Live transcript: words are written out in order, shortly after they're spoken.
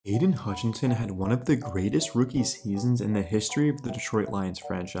Aiden Hutchinson had one of the greatest rookie seasons in the history of the Detroit Lions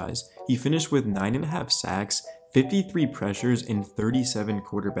franchise. He finished with 9.5 sacks, 53 pressures, and 37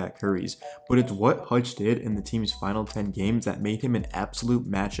 quarterback hurries, but it's what Hutch did in the team's final 10 games that made him an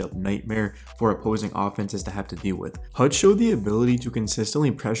absolute matchup nightmare for opposing offenses to have to deal with. Hutch showed the ability to consistently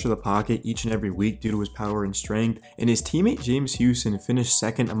pressure the pocket each and every week due to his power and strength, and his teammate James Houston finished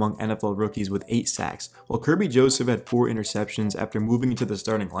second among NFL rookies with 8 sacks, while Kirby Joseph had 4 interceptions after moving into the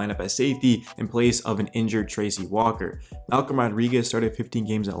starting lineup at safety in place of an injured Tracy Walker. Malcolm Rodriguez started 15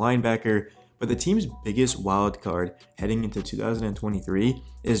 games at linebacker, but the team's biggest wild card heading into 2023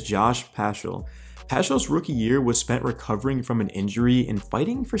 is Josh Paschal. Paschal's rookie year was spent recovering from an injury and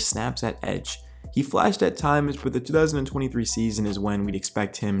fighting for snaps at edge. He flashed at times, but the 2023 season is when we'd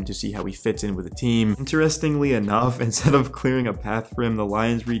expect him to see how he fits in with the team. Interestingly enough, instead of clearing a path for him, the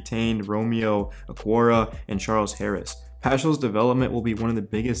Lions retained Romeo Okwara and Charles Harris. Paschal's development will be one of the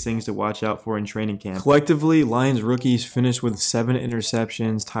biggest things to watch out for in training camp. Collectively, Lions rookies finished with 7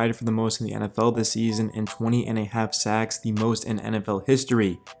 interceptions, tied for the most in the NFL this season, and 20.5 sacks, the most in NFL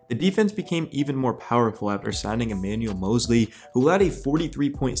history. The defense became even more powerful after signing Emmanuel Mosley, who led a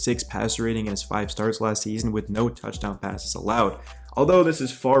 43.6 passer rating in his 5 starts last season with no touchdown passes allowed. Although this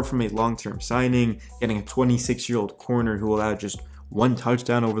is far from a long-term signing, getting a 26-year-old corner who allowed just 1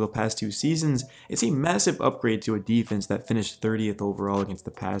 touchdown over the past 2 seasons, it's a massive upgrade to a defense that finished 30th overall against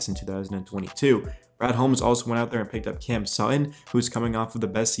the pass in 2022. Brad Holmes also went out there and picked up Cam Sutton, who's coming off of the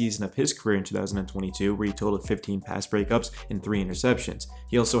best season of his career in 2022, where he totaled 15 pass breakups and 3 interceptions.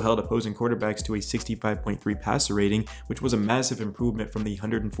 He also held opposing quarterbacks to a 65.3 passer rating, which was a massive improvement from the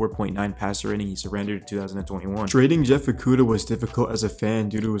 104.9 passer rating he surrendered in 2021. Trading Jeff Okudah was difficult as a fan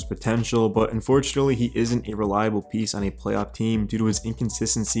due to his potential, but unfortunately he isn't a reliable piece on a playoff team due to his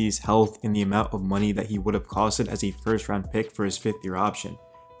inconsistencies, health, and the amount of money that he would have costed as a first-round pick for his 5th-year option.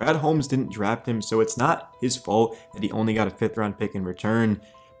 Brad Holmes didn't draft him, so it's not his fault that he only got a 5th-round pick in return.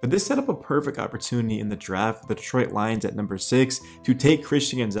 But this set up a perfect opportunity in the draft for the Detroit Lions at number 6 to take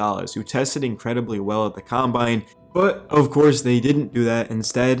Christian Gonzalez, who tested incredibly well at the Combine. But of course they didn't do that.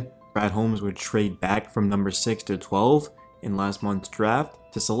 Instead, Brad Holmes would trade back from number 6 to 12 in last month's draft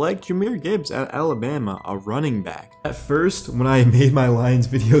to select Jahmyr Gibbs at Alabama, a running back. At first, when I made my Lions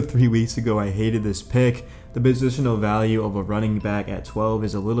video 3 weeks ago, I hated this pick. The positional value of a running back at 12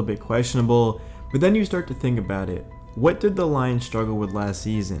 is a little bit questionable, but then you start to think about it. What did the Lions struggle with last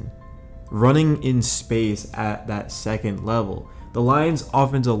season? Running in space at that 2nd level. The Lions'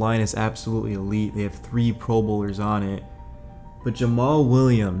 offensive line is absolutely elite. They have 3 Pro Bowlers on it. But Jamal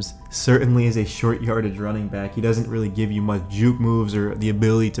Williams certainly is a short yardage running back. He doesn't really give you much juke moves or the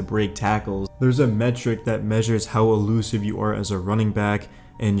ability to break tackles. There's a metric that measures how elusive you are as a running back,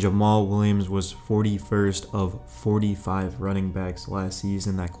 and Jamal Williams was 41st of 45 running backs last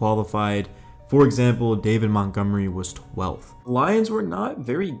season that qualified. For example, David Montgomery was 12th. Lions were not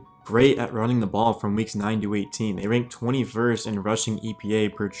very great at running the ball from weeks 9 to 18. They ranked 21st in rushing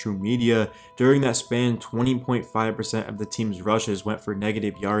EPA per True Media. During that span, 20.5% of the team's rushes went for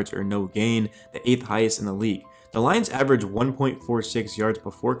negative yards or no gain, the 8th highest in the league. The Lions averaged 1.46 yards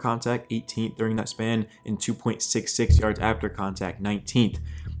before contact, 18th during that span, and 2.66 yards after contact, 19th.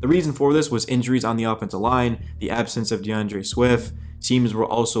 The reason for this was injuries on the offensive line, the absence of DeAndre Swift. Teams were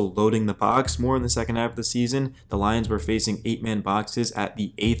also loading the box more in the second half of the season. The Lions were facing 8-man boxes at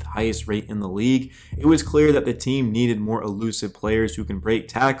the 8th highest rate in the league. It was clear that the team needed more elusive players who can break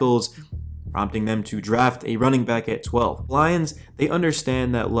tackles, prompting them to draft a running back at 12. Lions, they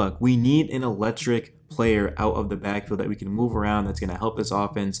understand that, look, we need an electric player out of the backfield that we can move around that's going to help this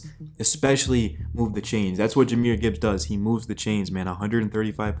offense, especially move the chains. That's what Jahmyr Gibbs does. He moves the chains, man.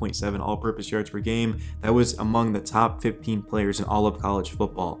 135.7 all-purpose yards per game. That was among the top 15 players in all of college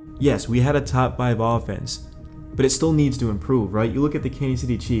football. Yes, we had a top 5 offense, but it still needs to improve, right? You look at the Kansas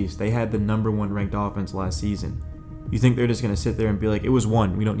City Chiefs. They had the number 1 ranked offense last season. You think they're just going to sit there and be like, it was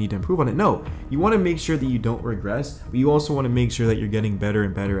 1, we don't need to improve on it? No, you want to make sure that you don't regress, but you also want to make sure that you're getting better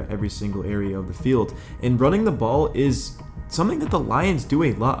and better at every single area of the field. And running the ball is something that the Lions do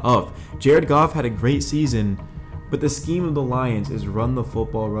a lot of. Jared Goff had a great season, but the scheme of the Lions is run the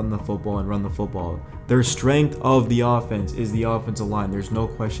football, and run the football. Their strength of the offense is the offensive line. There's no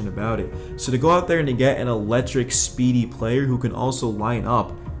question about it. So to go out there and to get an electric, speedy player who can also line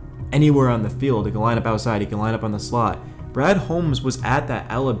up anywhere on the field. He can line up outside, he can line up on the slot. Brad Holmes was at that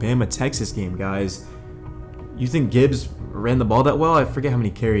Alabama-Texas game, guys. You think Gibbs ran the ball that well? I forget how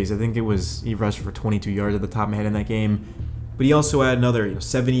many carries. I think he rushed for 22 yards at the top of my head in that game. but he also had another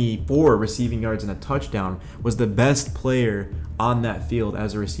 74 receiving yards and a touchdown, was the best player on that field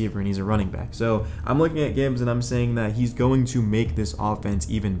as a receiver, and he's a running back. So I'm looking at Gibbs and I'm saying that he's going to make this offense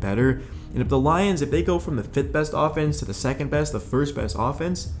even better. And if the Lions, if they go from the 5th best offense to the 2nd best, the 1st best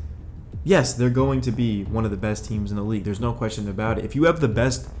offense, yes, they're going to be one of the best teams in the league. There's no question about it. If you have the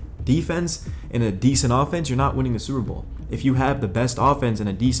best defense and a decent offense, you're not winning the Super Bowl. If you have the best offense and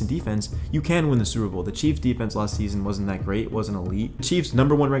a decent defense, you can win the Super Bowl. The Chiefs' defense last season wasn't that great, wasn't elite. The Chiefs'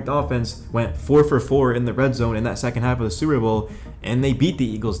 #1 ranked offense went 4 for 4 in the red zone in that second half of the Super Bowl, and they beat the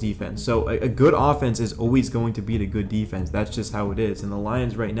Eagles' defense. So a good offense is always going to beat a good defense. That's just how it is. And the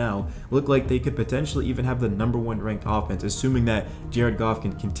Lions right now look like they could potentially even have the #1 ranked offense, assuming that Jared Goff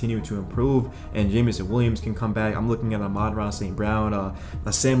can continue to improve and Jameson Williams can come back. I'm looking at Amon-Ra St. Brown,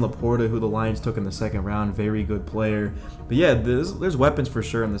 Sam Laporta, who the Lions took in the 2nd round, very good player. But yeah, there's weapons for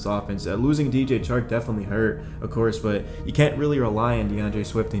sure in this offense. Losing DJ Chark definitely hurt, of course, but you can't really rely on DeAndre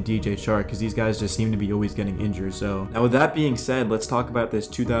Swift and DJ Chark because these guys just seem to be always getting injured. So now with that being said, let's talk about this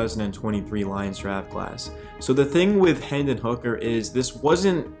 2023 Lions draft class. So the thing with Hendon Hooker is this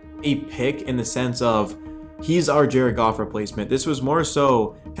wasn't a pick in the sense of he's our Jared Goff replacement. This was more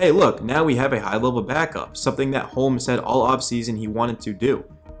so, hey, look, now we have a high-level backup, something that Holmes said all offseason he wanted to do.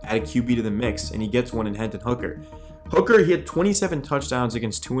 Add a QB to the mix, and he gets one in Hendon Hooker. Hooker, he had 27 touchdowns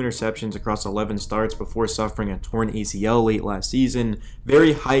against 2 interceptions across 11 starts before suffering a torn ACL late last season.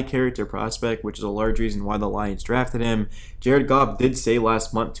 Very high character prospect, which is a large reason why the Lions drafted him. Jared Goff did say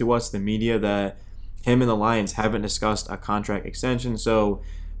last month to us, the media, that him and the Lions haven't discussed a contract extension. So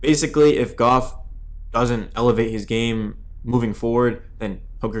basically, if Goff doesn't elevate his game moving forward, then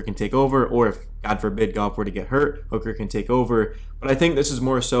Hooker can take over, or if, God forbid, Goff were to get hurt, Hooker can take over. But I think this is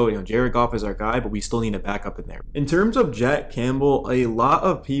more so, Jared Goff is our guy, but we still need a backup in there. In terms of Jack Campbell, a lot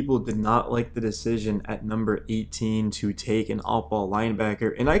of people did not like the decision at number 18 to take an off-ball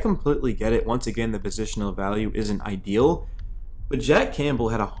linebacker, and I completely get it. Once again, the positional value isn't ideal. But Jack Campbell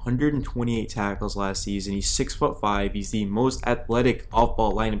had 128 tackles last season. He's 6'5". He's the most athletic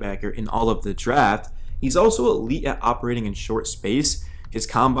off-ball linebacker in all of the draft. He's also elite at operating in short space. His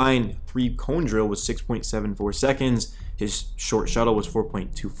combine 3-cone drill was 6.74 seconds. His short shuttle was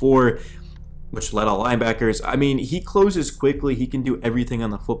 4.24, which led all linebackers. I mean, he closes quickly. He can do everything on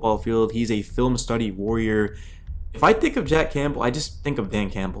the football field. He's a film study warrior. If I think of Jack Campbell, I just think of Dan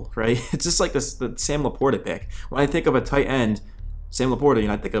Campbell, right? It's just like the Sam Laporta pick. When I think of a tight end, Sam Laporta,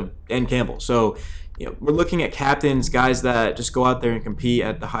 I think of Dan Campbell. So, we're looking at captains, guys that just go out there and compete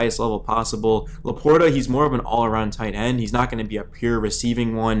at the highest level possible. Laporta, he's more of an all-around tight end. He's not going to be a pure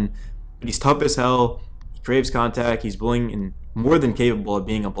receiving one, but he's tough as hell. He craves contact. He's willing and more than capable of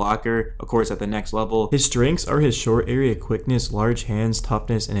being a blocker, of course, at the next level. His strengths are his short area quickness, large hands,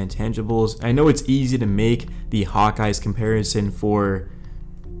 toughness, and intangibles. I know it's easy to make the Hawkeyes comparison for,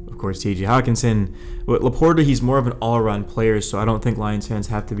 of course, T.J. Hawkinson. But Laporta, he's more of an all-around player, so I don't think Lions fans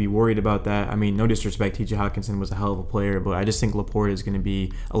have to be worried about that. I mean, no disrespect, T.J. Hawkinson was a hell of a player, but I just think Laporta is going to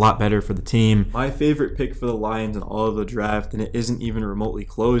be a lot better for the team. My favorite pick for the Lions in all of the draft, and it isn't even remotely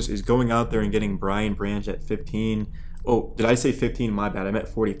close, is going out there and getting Brian Branch at 15. Oh, did I say 15? My bad. I meant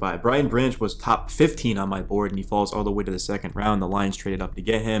 45. Brian Branch was top 15 on my board, and he falls all the way to the 2nd round. The Lions traded up to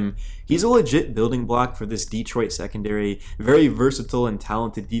get him. He's a legit building block for this Detroit secondary. Very versatile and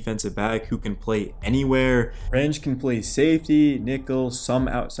talented defensive back who can play anywhere. Branch can play safety, nickel, some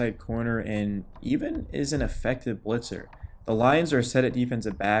outside corner, and even is an effective blitzer. The Lions are set at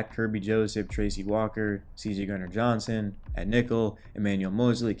defensive back: Kirby Joseph, Tracy Walker, C.J. Gardner-Johnson at nickel, Emmanuel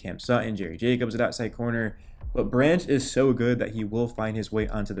Mosley, Cam Sutton, Jerry Jacobs at outside corner. But Branch is so good that he will find his way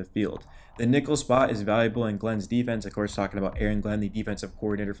onto the field. The nickel spot is valuable in Glenn's defense, of course, talking about Aaron Glenn, the defensive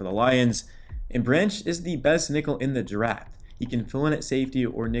coordinator for the Lions. And Branch is the best nickel in the draft. He can fill in at safety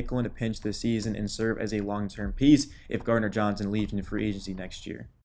or nickel in a pinch this season and serve as a long-term piece if Gardner-Johnson leaves in free agency next year.